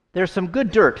There's some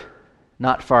good dirt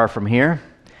not far from here,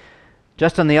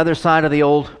 just on the other side of the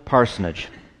old parsonage.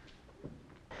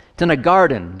 It's in a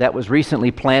garden that was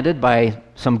recently planted by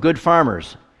some good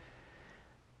farmers.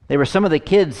 They were some of the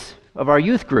kids of our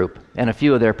youth group and a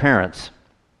few of their parents.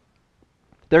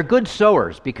 They're good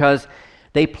sowers because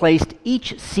they placed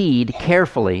each seed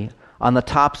carefully on the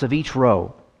tops of each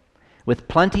row, with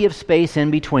plenty of space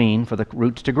in between for the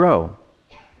roots to grow.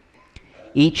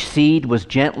 Each seed was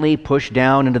gently pushed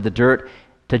down into the dirt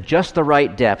to just the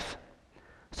right depth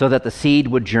so that the seed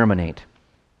would germinate.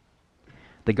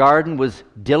 The garden was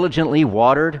diligently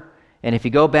watered, and if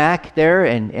you go back there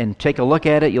and take a look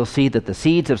at it, you'll see that the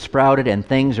seeds have sprouted and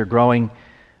things are growing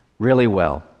really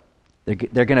well.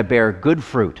 They're going to bear good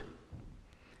fruit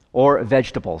or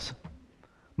vegetables,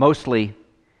 mostly,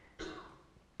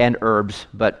 and herbs,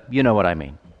 but you know what I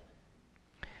mean.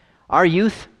 Our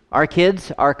youth, our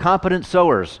kids, are competent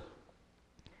sowers,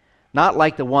 not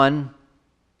like the one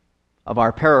of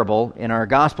our parable in our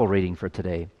gospel reading for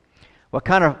today. What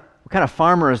kind of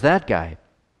farmer is that guy?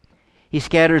 He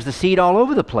scatters the seed all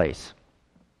over the place,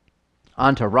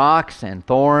 onto rocks and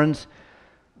thorns.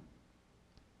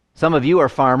 Some of you are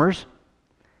farmers,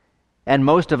 and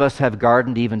most of us have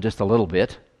gardened even just a little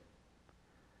bit.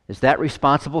 Is that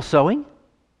responsible sowing?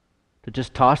 To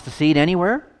just toss the seed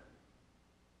anywhere?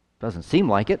 Doesn't seem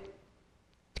like it.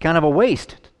 It's kind of a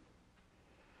waste.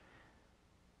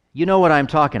 You know what I'm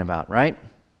talking about, right?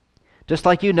 Just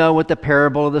like you know what the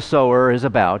parable of the sower is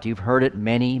about. You've heard it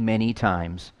many, many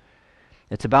times.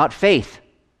 It's about faith.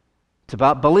 It's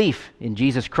about belief in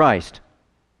Jesus Christ.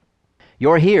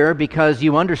 You're here because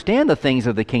you understand the things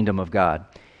of the kingdom of God.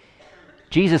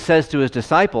 Jesus says to his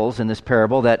disciples in this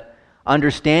parable that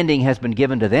understanding has been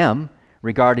given to them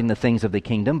regarding the things of the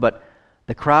kingdom, but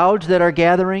the crowds that are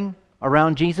gathering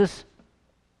around Jesus,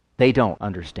 they don't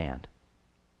understand.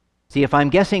 See, if I'm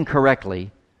guessing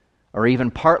correctly, or even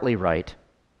partly right,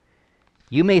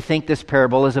 you may think this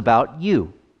parable is about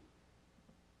you.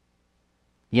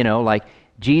 You know, like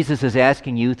Jesus is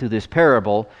asking you through this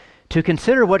parable to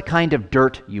consider what kind of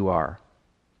dirt you are.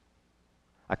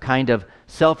 A kind of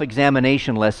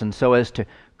self-examination lesson so as to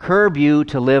curb you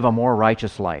to live a more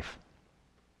righteous life.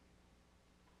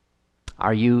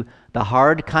 Are you the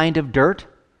hard kind of dirt,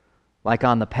 like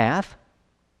on the path?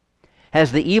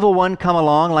 Has the evil one come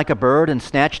along like a bird and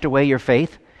snatched away your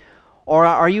faith? Or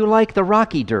are you like the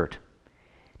rocky dirt?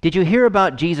 Did you hear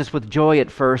about Jesus with joy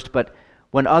at first, but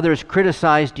when others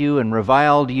criticized you and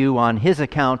reviled you on his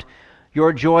account,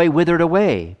 your joy withered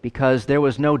away because there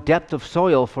was no depth of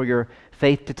soil for your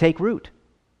faith to take root?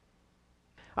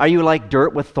 Are you like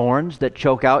dirt with thorns that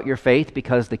choke out your faith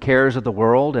because the cares of the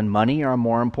world and money are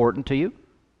more important to you?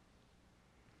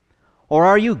 Or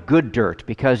are you good dirt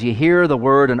because you hear the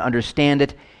word and understand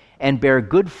it and bear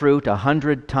good fruit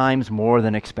 100 times more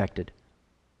than expected?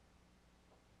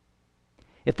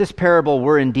 If this parable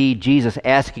were indeed Jesus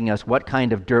asking us what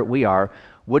kind of dirt we are,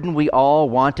 wouldn't we all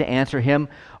want to answer him,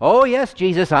 "Oh yes,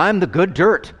 Jesus, I'm the good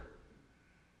dirt.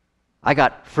 I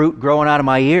got fruit growing out of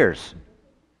my ears.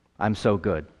 I'm so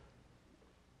good."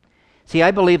 See,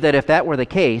 I believe that if that were the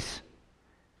case,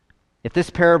 if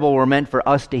this parable were meant for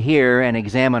us to hear and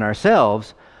examine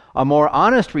ourselves, a more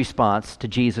honest response to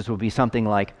Jesus would be something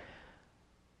like,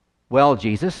 "Well,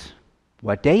 Jesus,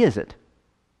 what day is it?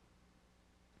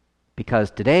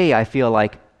 Because today I feel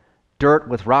like dirt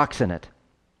with rocks in it.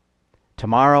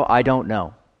 Tomorrow I don't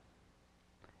know.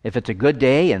 If it's a good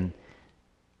day and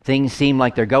things seem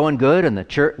like they're going good and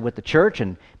with the church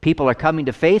and people are coming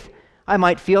to faith, I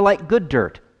might feel like good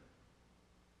dirt.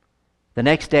 The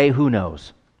next day, who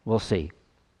knows? We'll see."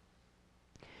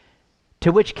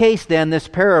 To which case, then, this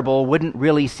parable wouldn't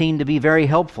really seem to be very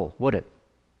helpful, would it?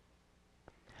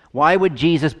 Why would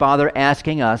Jesus bother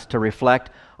asking us to reflect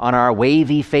on our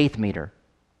wavy faith meter?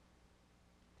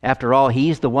 After all,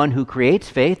 he's the one who creates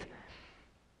faith.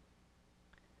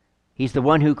 He's the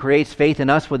one who creates faith in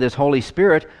us with his Holy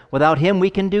Spirit. Without him, we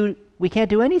can't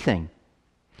do anything.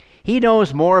 He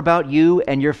knows more about you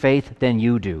and your faith than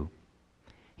you do.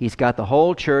 He's got the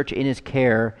whole church in his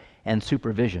care and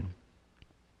supervision.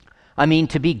 I mean,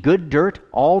 to be good dirt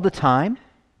all the time,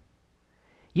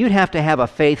 you'd have to have a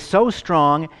faith so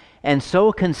strong and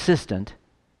so consistent.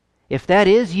 If that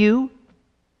is you,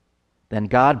 then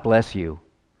God bless you.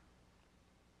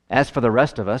 As for the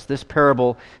rest of us, this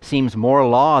parable seems more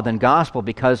law than gospel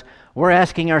because we're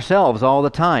asking ourselves all the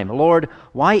time, "Lord,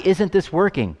 why isn't this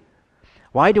working?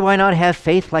 Why do I not have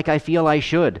faith like I feel I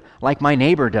should, like my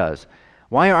neighbor does?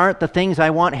 Why aren't the things I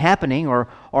want happening, or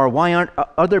why aren't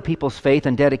other people's faith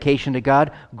and dedication to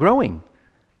God growing?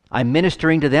 I'm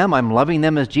ministering to them, I'm loving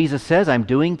them as Jesus says, I'm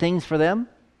doing things for them."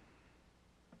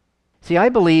 See, I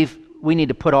believe we need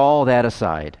to put all that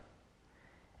aside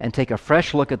and take a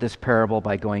fresh look at this parable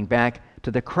by going back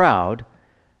to the crowd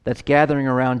that's gathering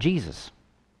around Jesus.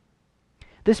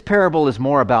 This parable is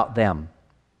more about them,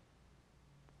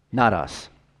 not us.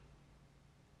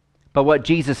 But what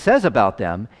Jesus says about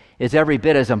them is every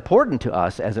bit as important to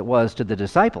us as it was to the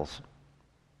disciples.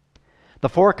 The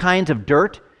 4 kinds of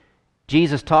dirt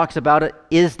Jesus talks about it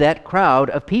is that crowd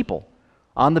of people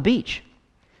on the beach,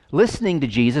 listening to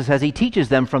Jesus as he teaches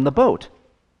them from the boat.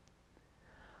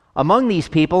 Among these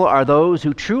people are those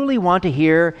who truly want to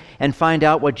hear and find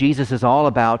out what Jesus is all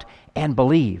about and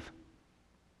believe.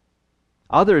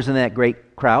 Others in that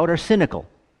great crowd are cynical,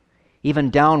 even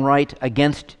downright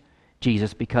against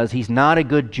Jesus because he's not a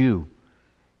good Jew.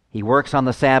 He works on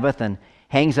the Sabbath and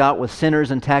hangs out with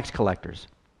sinners and tax collectors.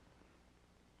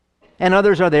 And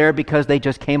others are there because they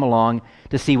just came along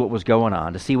to see what was going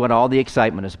on, to see what all the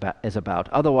excitement is about.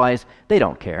 Otherwise, they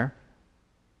don't care.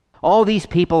 All these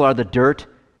people are the dirt,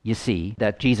 you see,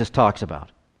 that Jesus talks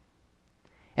about.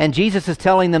 And Jesus is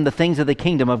telling them the things of the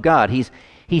kingdom of God.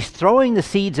 He's throwing the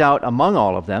seeds out among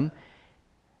all of them,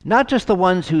 not just the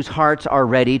ones whose hearts are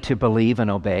ready to believe and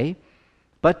obey,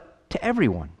 but to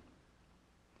everyone.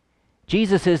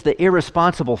 Jesus is the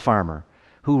irresponsible farmer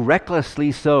who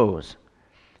recklessly sows.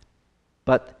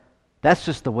 But that's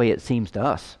just the way it seems to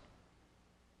us.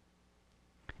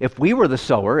 If we were the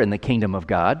sower in the kingdom of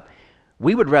God,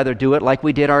 we would rather do it like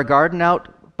we did our garden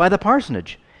out by the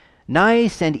parsonage.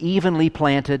 Nice and evenly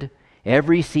planted,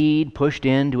 every seed pushed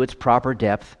into its proper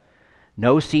depth.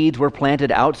 No seeds were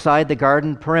planted outside the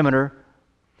garden perimeter.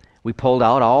 We pulled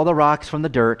out all the rocks from the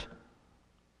dirt.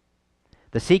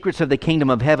 The secrets of the kingdom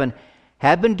of heaven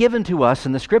have been given to us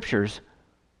in the Scriptures,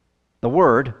 the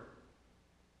Word.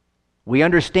 We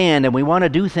understand and we want to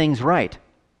do things right.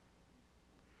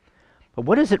 But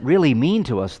what does it really mean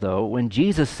to us, though, when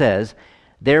Jesus says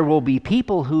there will be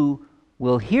people who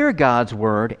will hear God's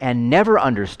Word and never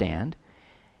understand,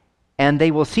 and they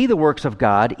will see the works of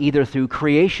God either through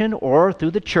creation or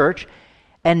through the church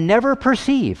and never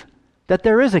perceive that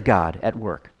there is a God at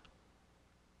work?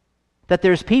 That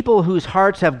there's people whose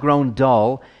hearts have grown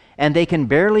dull and they can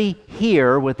barely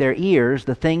hear with their ears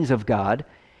the things of God,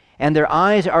 and their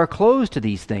eyes are closed to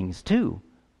these things too.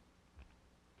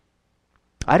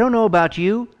 I don't know about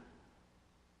you,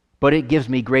 but it gives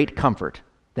me great comfort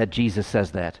that Jesus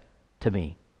says that to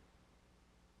me.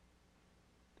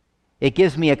 It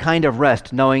gives me a kind of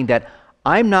rest knowing that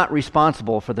I'm not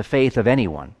responsible for the faith of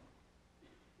anyone,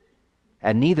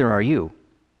 and neither are you.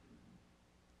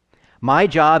 My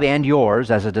job and yours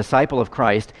as a disciple of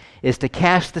Christ is to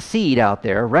cast the seed out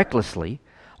there recklessly,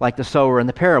 like the sower in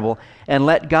the parable, and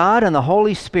let God and the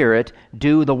Holy Spirit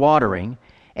do the watering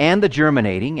and the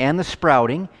germinating and the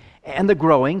sprouting and the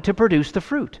growing to produce the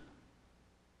fruit.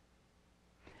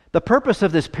 The purpose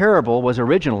of this parable was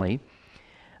originally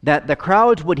that the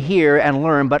crowds would hear and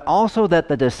learn, but also that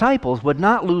the disciples would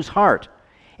not lose heart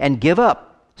and give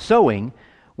up sowing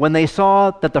when they saw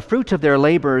that the fruits of their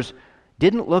labors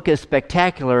didn't look as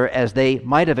spectacular as they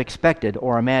might have expected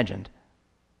or imagined.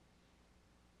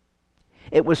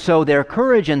 It was so their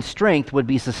courage and strength would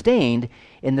be sustained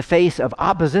in the face of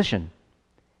opposition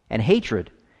and hatred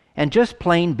and just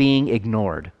plain being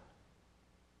ignored.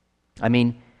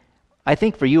 I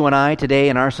think for you and I today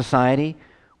in our society,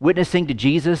 witnessing to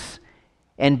Jesus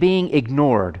and being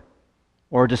ignored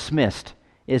or dismissed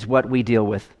is what we deal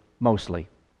with mostly.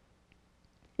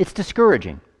 It's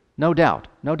discouraging, no doubt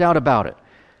about it.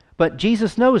 But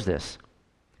Jesus knows this.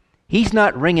 He's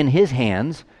not wringing his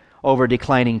hands over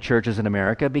declining churches in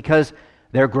America because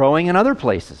they're growing in other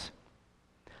places.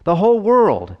 The whole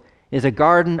world is a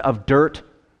garden of dirt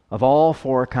of all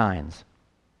 4 kinds.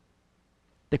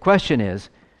 The question is,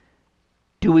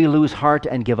 do we lose heart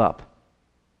and give up?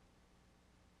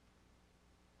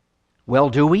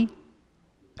 Well, do we?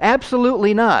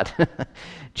 Absolutely not.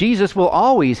 Jesus will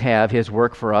always have his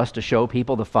work for us to show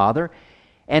people the Father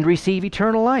and receive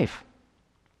eternal life.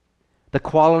 The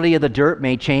quality of the dirt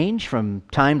may change from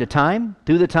time to time,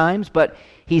 through the times, but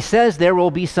he says there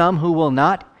will be some who will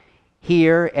not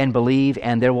hear and believe,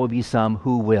 and there will be some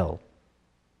who will.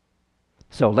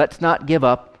 So let's not give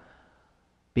up,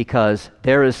 because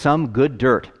there is some good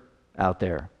dirt out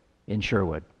there in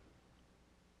Sherwood.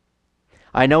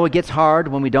 I know it gets hard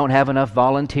when we don't have enough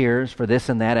volunteers for this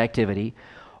and that activity,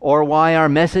 or why our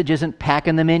message isn't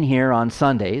packing them in here on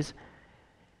Sundays.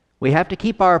 We have to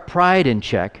keep our pride in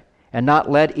check and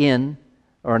not let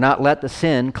the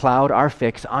sin cloud our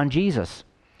fix on Jesus,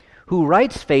 who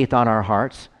writes faith on our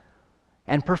hearts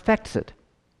and perfects it.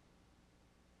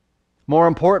 More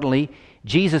importantly,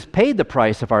 Jesus paid the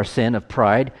price of our sin of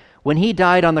pride when he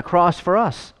died on the cross for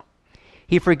us.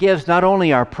 He forgives not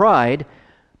only our pride,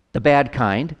 the bad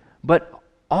kind, but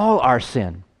all our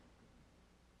sin,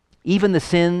 even the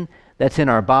sin that's in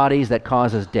our bodies that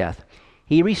causes death.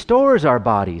 He restores our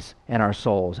bodies and our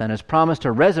souls and has promised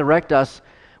to resurrect us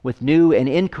with new and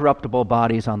incorruptible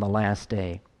bodies on the last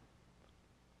day.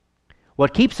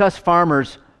 What keeps us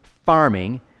farmers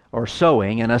farming or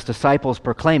sowing and us disciples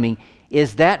proclaiming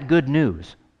is that good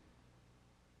news.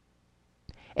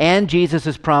 And Jesus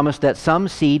has promised that some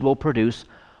seed will produce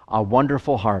a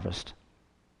wonderful harvest.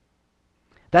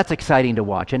 That's exciting to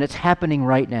watch, and it's happening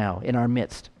right now in our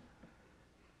midst.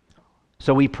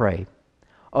 So we pray,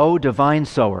 O divine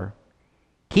sower,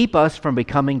 keep us from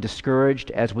becoming discouraged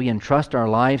as we entrust our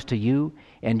lives to you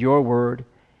and your word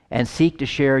and seek to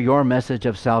share your message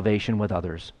of salvation with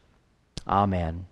others. Amen.